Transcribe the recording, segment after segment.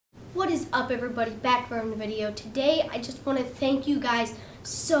What is up, everybody? Back from the video. Today I just want to thank you guys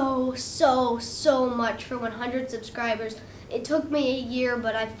so much for 100 subscribers. It took me a year,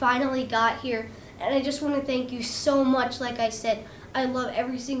 but I finally got here, and I just want to thank you so much. Like I said, I love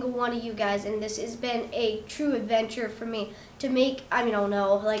every single one of you guys, and this has been a true adventure for me to make, I don't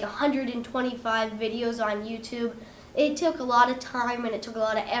know, like 125 videos on YouTube. It took a lot of time and it took a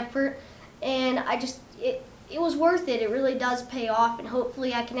lot of effort, and it was worth it. It really does pay off, and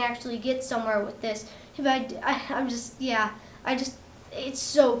hopefully I can actually get somewhere with this. It's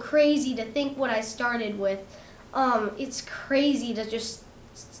so crazy to think what I started with. It's crazy to just,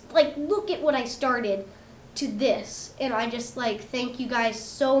 look at what I started to this. And I just, thank you guys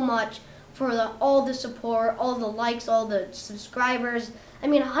so much for all the support, all the likes, all the subscribers.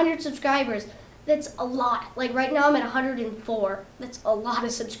 100 subscribers. That's a lot. Like, right now I'm at 104. That's a lot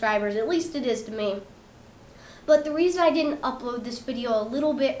of subscribers. At least it is to me. But the reason I didn't upload this video a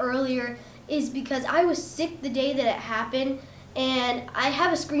little bit earlier is because I was sick the day that it happened, and I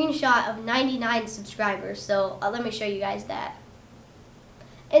have a screenshot of 99 subscribers, so let me show you guys that.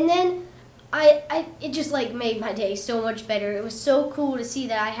 And then it just made my day so much better. It was so cool to see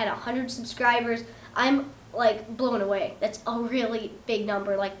that I had 100 subscribers. I'm blown away. That's a really big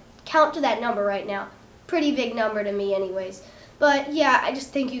number. Count to that number right now. Pretty big number to me anyways. But yeah, I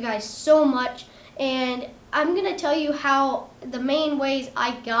just thank you guys so much. And I'm going to tell you how the main ways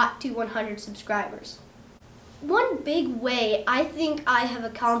I got to 100 subscribers. One big way I think I have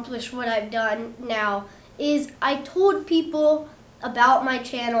accomplished what I've done now is I told people about my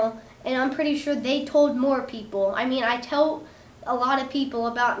channel, and I'm pretty sure they told more people. I tell a lot of people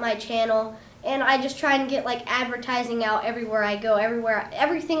about my channel, and I just try and get advertising out everywhere I go,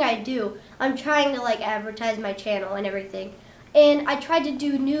 everything I do. I'm trying to advertise my channel and everything. And I tried to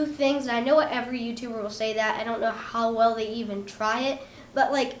do new things, and I know every YouTuber will say that. I don't know how well they even try it,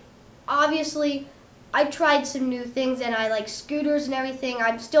 but obviously I tried some new things, and I like scooters and everything.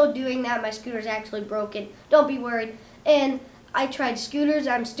 I'm still doing that. My scooter's actually broken. Don't be worried. And I tried scooters.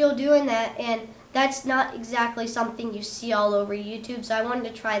 I'm still doing that, and that's not exactly something you see all over YouTube, so I wanted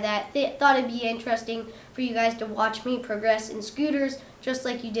to try that. Thought it'd be interesting for you guys to watch me progress in scooters, just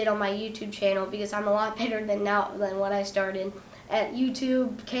like you did on my YouTube channel, because I'm a lot better than what I started at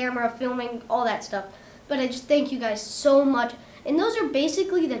YouTube, camera, filming, all that stuff. But I just thank you guys so much. And those are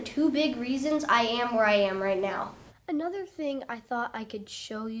basically the two big reasons I am where I am right now. Another thing I thought I could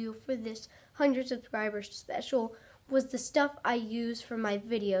show you for this 100 subscribers special was the stuff I use for my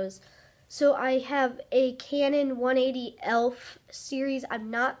videos. So I have a Canon 180 ELPH series.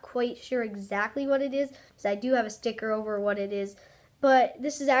 I'm not quite sure exactly what it is, because I do have a sticker over what it is. But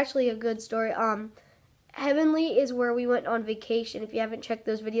this is actually a good story. Heavenly is where we went on vacation. If you haven't checked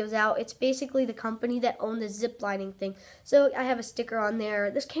those videos out, it's basically the company that owned the zip lining thing. So I have a sticker on there.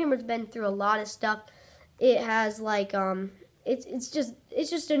 This camera's been through a lot of stuff. It has it's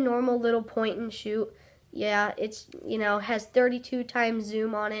just a normal little point and shoot. Yeah, it's has 32 times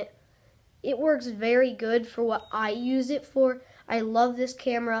zoom on it. It works very good for what I use it for. I love this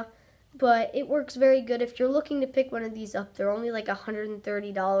camera, but it works very good. If you're looking to pick one of these up, they're only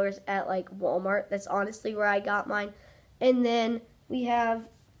 $130 at Walmart. That's honestly where I got mine. And then we have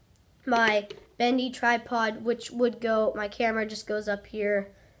my bendy tripod, which would go, my camera just goes up here.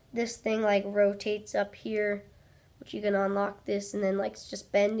 This thing rotates up here, which you can unlock this, and then it's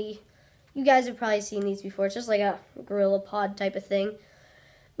just bendy. You guys have probably seen these before. It's just like a GorillaPod type of thing.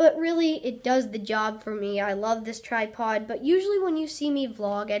 But really, it does the job for me. I love this tripod, but usually when you see me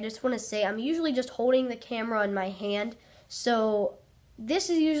vlog, I just want to say I'm usually just holding the camera in my hand. So this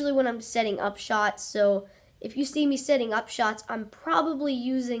is usually when I'm setting up shots. So if you see me setting up shots, I'm probably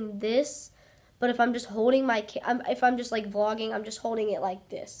using this. But if I'm just holding if I'm just vlogging, I'm just holding it like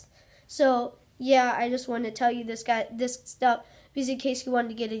this. So yeah, I just wanted to tell you this stuff, because in case you wanted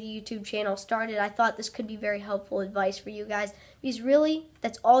to get a YouTube channel started, I thought this could be very helpful advice for you guys. Because really,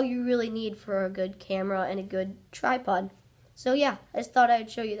 that's all you really need for a good camera and a good tripod. So yeah, I just thought I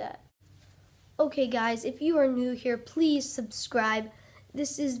would show you that. Okay guys, if you are new here, please subscribe.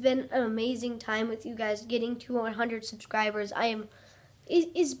 This has been an amazing time with you guys, getting to 100 subscribers.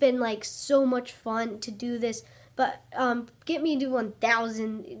 It's been so much fun to do this. But get me to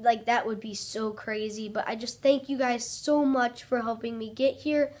 1,000, that would be so crazy. But I just thank you guys so much for helping me get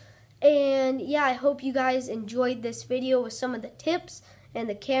here. And yeah, I hope you guys enjoyed this video with some of the tips and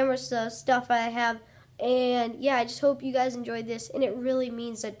the camera stuff I have. And yeah, I just hope you guys enjoyed this, and it really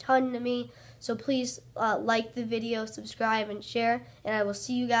means a ton to me. So please like the video, subscribe, and share. And I will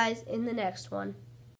see you guys in the next one.